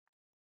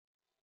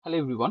Hello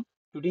everyone.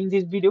 Today in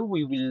this video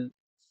we will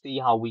see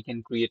how we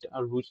can create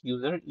a root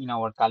user in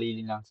our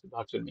Kali Linux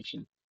virtual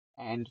machine.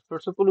 And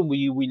first of all,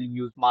 we will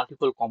use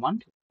multiple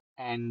command,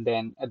 and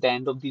then at the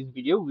end of this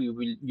video we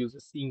will use a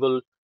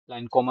single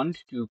line command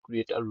to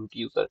create a root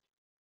user.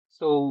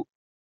 So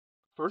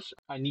first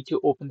I need to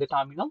open the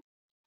terminal,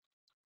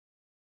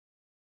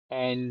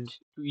 and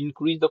to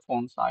increase the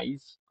font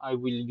size I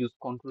will use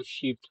Ctrl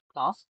Shift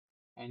plus,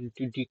 and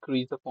to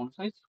decrease the font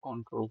size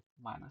Ctrl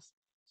minus.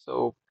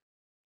 So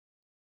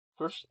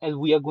first, as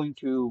we are going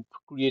to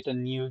create a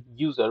new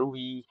user,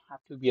 we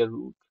have to be a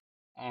root.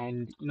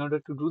 And in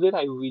order to do that,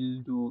 I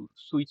will do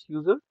switch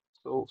user.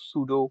 So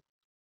sudo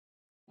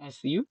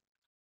su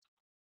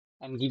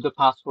and give the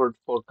password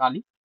for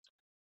Kali.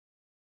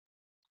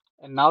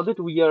 And now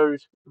that we are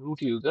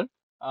root user,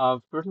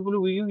 first of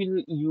all, we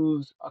will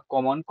use a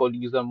command called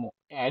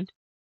add.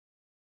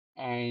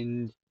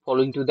 And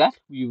following to that,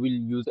 we will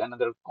use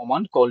another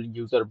command called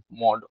user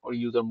mod or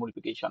user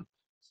modification.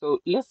 So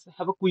let's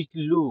have a quick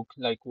look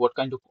like what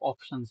kind of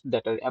options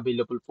that are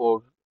available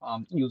for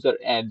user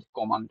add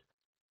command.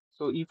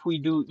 So if we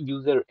do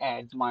user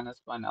add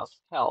minus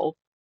minus help,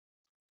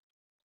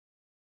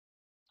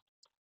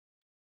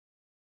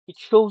 it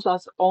shows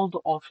us all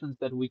the options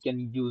that we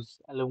can use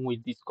along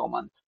with this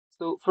command.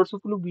 So first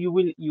of all, we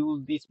will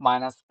use this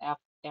minus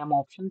fm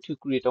option to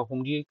create a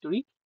home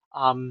directory.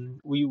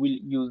 We will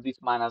use this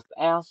minus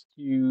s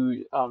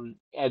to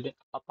add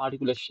a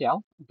particular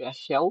shell, bash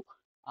shell,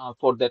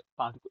 for that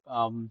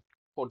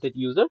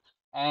user.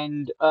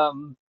 And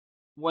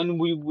when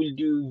we will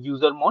do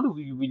user mod,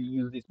 we will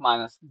use this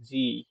minus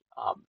g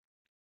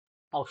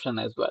option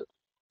as well.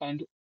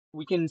 And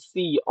we can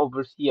see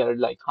over here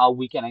like how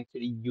we can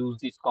actually use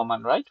this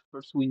command, right?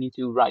 First, we need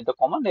to write the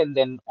command and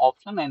then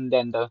option and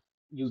then the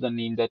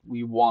username that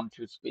we want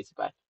to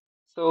specify.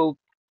 So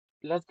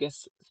let's get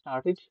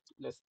started.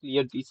 Let's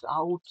clear this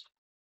out.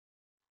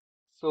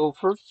 So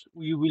first,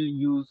 we will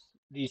use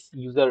this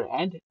user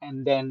add,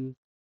 and then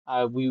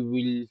we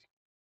will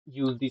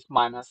use this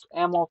minus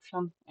m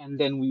option, and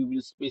then we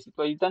will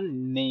specify the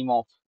name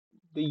of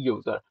the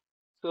user.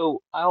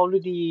 So I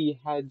already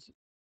had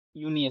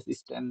uni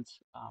assistant.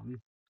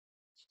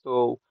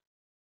 So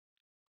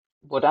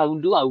what I will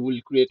do, I will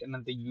create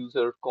another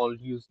user called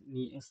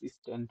uni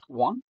assistant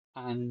one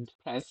and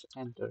press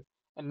enter.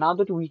 And now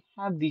that we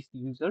have this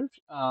user,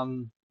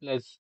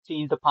 let's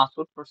change the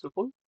password first of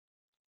all.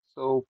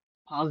 So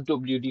pass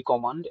wd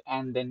command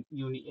and then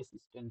uni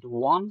assistant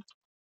one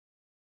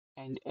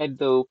and add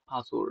the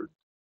password.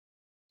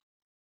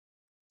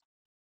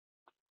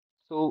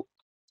 So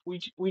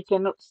we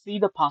cannot see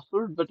the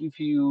password, but if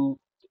you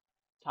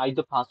type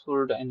the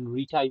password and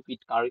retype it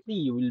correctly,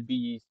 you will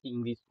be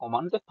seeing this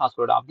command, the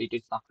password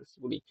updated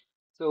successfully.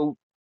 So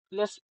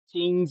let's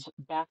change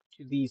back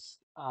to this,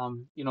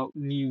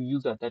 new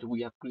user that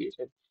we have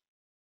created.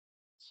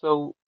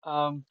 So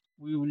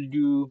we will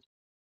do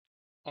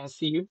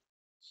su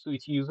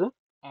switch user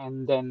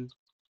and then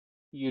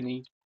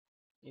uni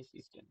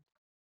assistant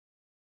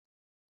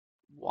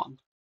one.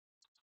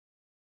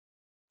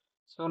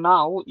 So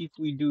now if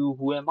we do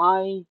who am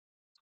I,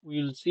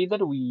 we'll see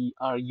that we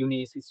are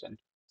uni assistant.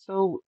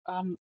 So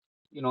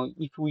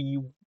if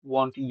we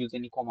want to use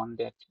any command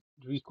that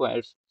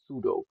requires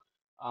sudo,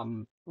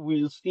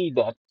 we'll see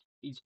that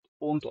it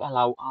won't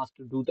allow us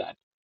to do that.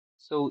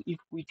 So if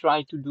we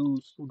try to do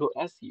sudo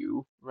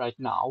su right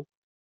now,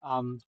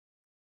 um,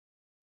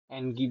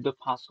 and give the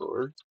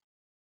password,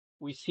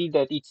 we see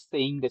that it's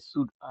saying that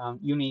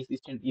uni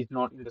assistant is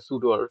not in the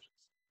sudo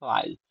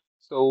file.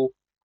 So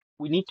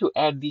we need to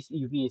add this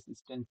UV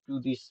assistant to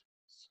this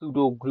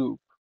sudo group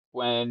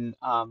when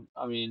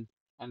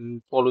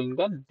and following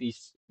that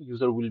this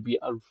user will be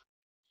a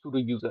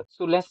sudo user.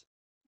 So let's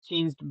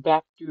change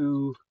back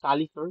to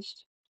Kali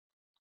first,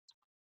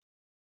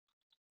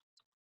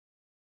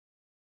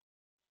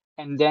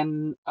 and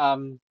then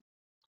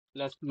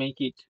let's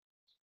make it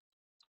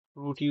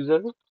root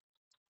user.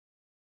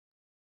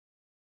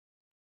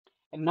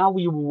 And now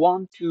we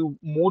want to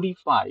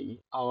modify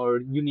our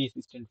uni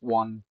assistant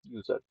one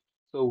user.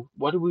 So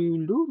what we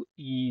will do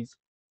is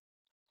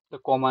the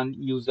command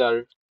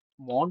user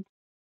mod,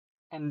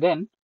 and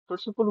then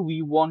first of all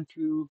we want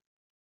to,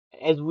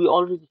 as we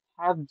already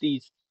have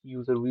this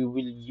user, we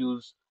will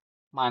use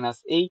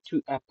minus a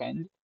to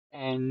append,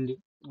 and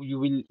we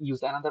will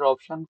use another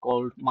option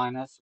called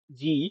minus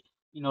g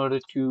in order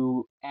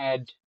to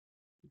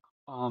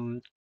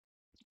um,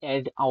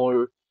 add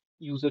our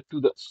user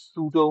to the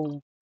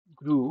sudo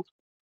group,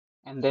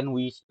 and then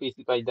we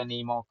specify the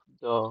name of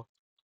the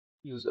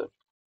user.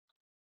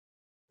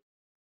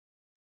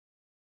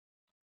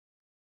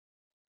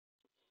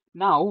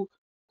 Now,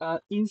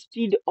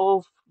 instead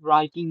of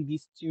writing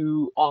these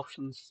two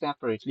options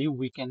separately,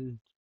 we can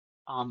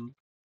um,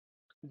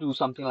 do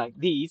something like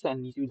this,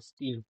 and it will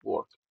still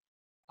work.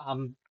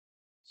 Um,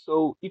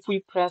 So if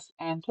we press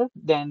enter,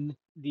 then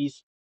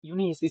this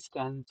uni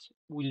assistant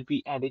will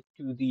be added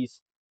to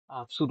this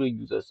pseudo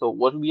user. So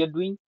what we are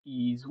doing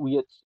is we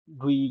are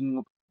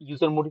doing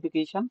user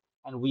modification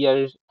and we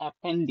are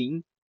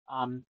appending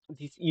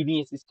this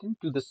uni assistant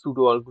to the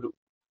sudo group.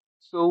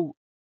 So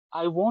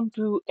I want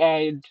to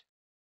add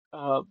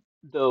uh,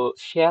 the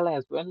shell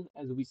as well,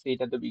 as we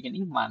said at the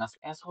beginning, minus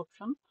s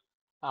option.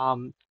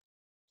 Um,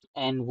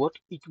 and what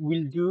it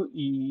will do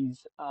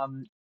is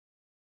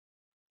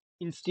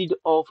instead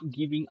of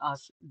giving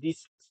us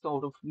this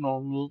sort of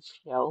normal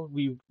shell,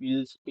 we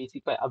will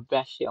specify a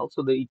bash shell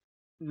so that it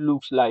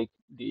looks like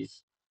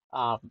this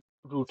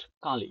root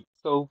curly.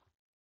 So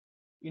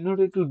in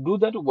order to do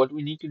that, what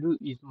we need to do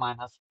is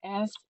minus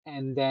s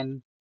and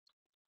then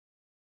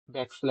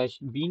backslash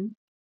bin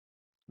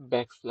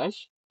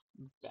backslash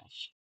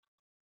bash.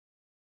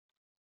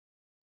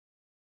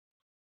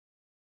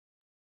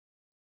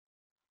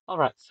 All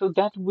right, so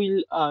that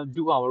will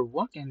do our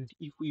work. And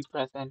if we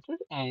press enter,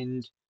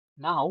 and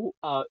now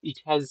it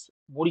has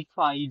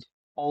modified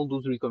all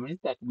those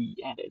requirements that we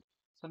added.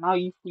 So now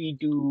if we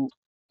do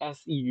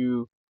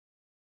SEU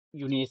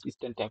Uni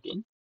Assistant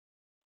again,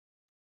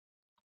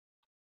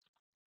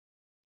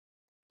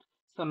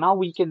 so now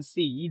we can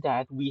see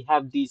that we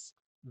have this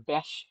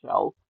bash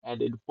shell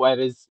added,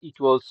 whereas it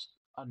was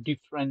a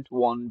different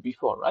one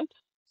before, right?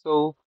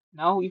 So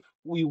now if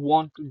we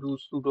want to do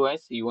sudo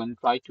su and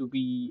try to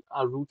be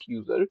a root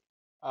user,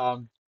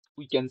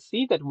 we can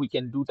see that we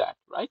can do that,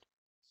 right?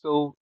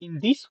 So in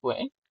this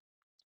way,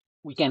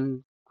 we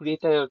can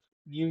create a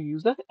new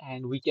user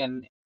and we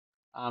can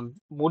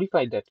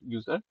modify that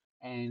user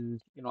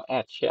and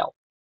add shell.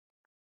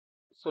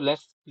 So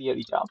let's clear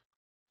it up.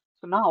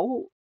 So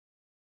now,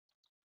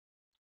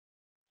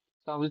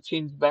 so I will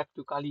change back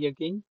to Kali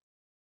again.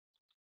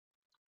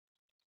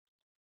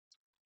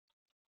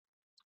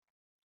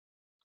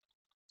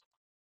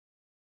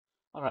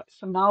 All right,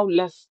 so now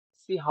let's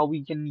see how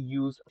we can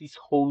use this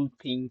whole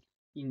thing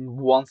in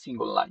one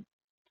single line.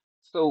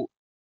 So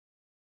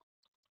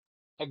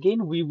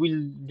again, we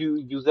will do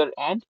user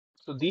add.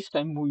 So this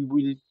time we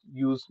will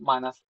use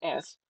minus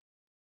s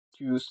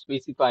to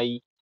specify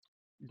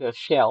the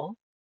shell,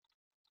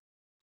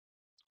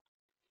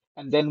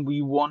 and then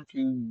we want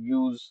to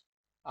use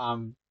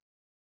um,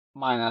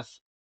 minus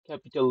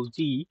capital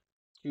G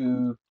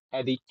to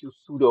add it to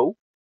sudo,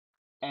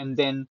 and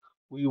then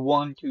we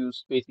want to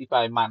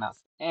specify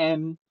minus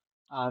m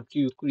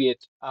to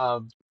create a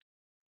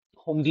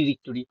home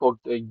directory for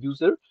the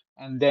user,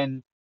 and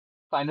then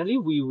finally,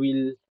 we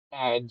will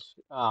add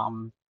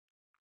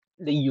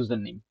the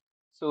username.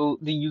 So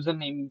the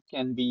username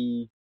can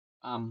be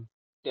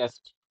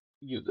test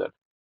user.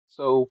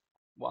 So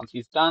once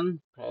it's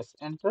done, press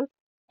enter,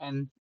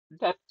 and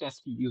that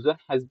test user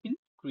has been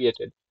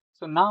created.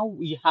 So now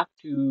we have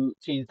to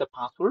change the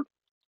password.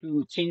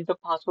 To change the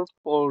password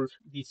for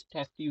this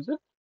test user,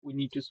 we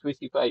need to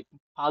specify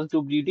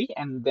passwd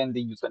and then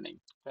the username.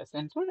 Press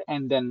enter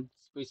and then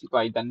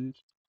specify the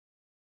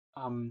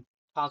um,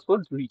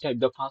 password, retype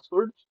the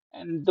password,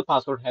 and the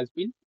password has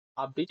been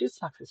updated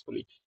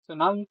successfully. So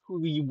now if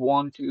we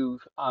want to,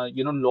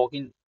 log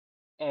in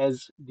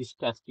as this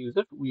test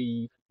user,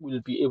 we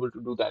will be able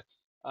to do that.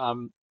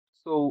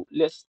 So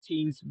let's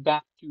change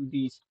back to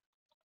this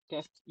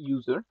test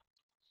user.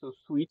 So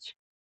switch,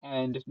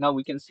 and now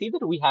we can see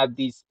that we have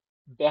this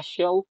bash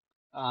shell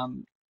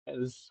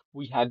as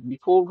we had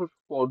before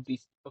for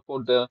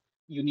the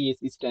Uni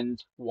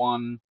Assistant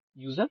 1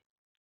 user.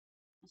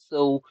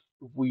 So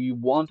we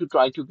want to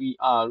try to be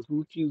a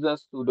root user,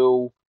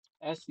 sudo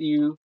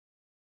su,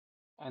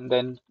 and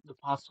then the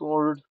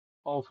password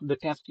of the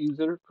test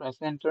user, press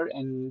enter,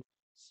 and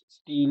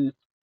still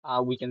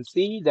we can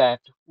see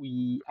that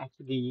we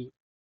actually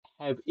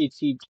have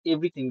achieved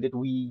everything that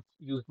we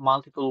use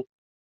multiple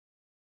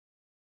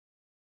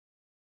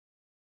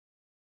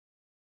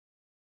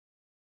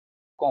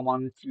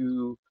command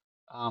to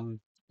um,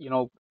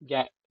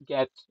 get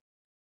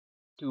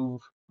to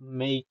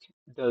make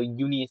the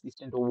Uni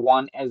Assistant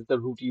 1 as the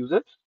root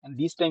user. And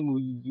this time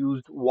we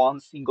used one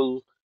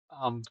single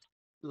um,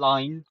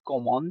 line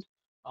command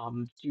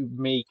to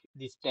make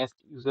this test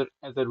user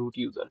as a root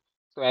user.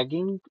 So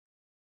again,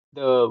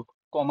 the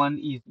command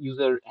is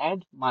user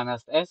add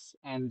minus s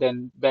and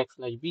then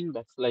backslash bin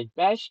backslash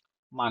bash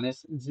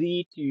minus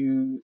z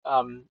to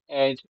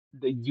add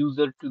the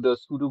user to the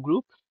sudo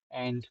group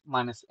and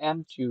minus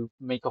m to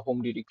make a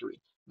home directory.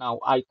 Now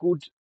I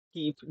could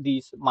keep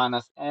this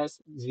minus s,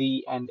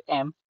 z, and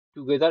m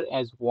together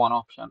as one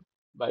option,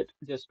 but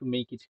just to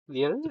make it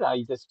clearer,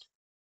 I just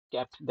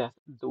kept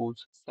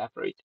those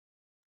separate.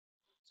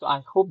 So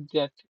I hope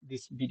that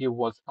this video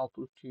was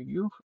helpful to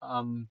you.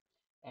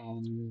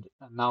 And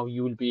now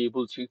you will be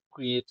able to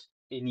create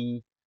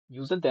any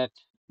user that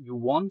you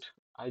want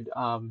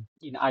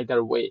in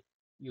either way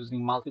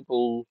using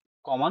multiple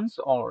commands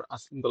or a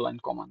single line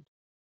command.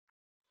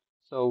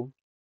 So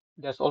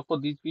that's all for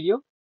this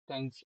video.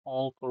 Thanks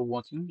all for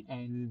watching.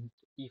 And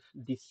if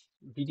this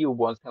video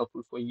was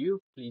helpful for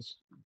you, please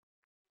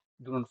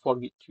do not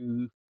forget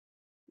to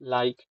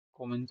like,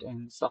 comment,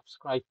 and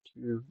subscribe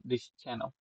to this channel.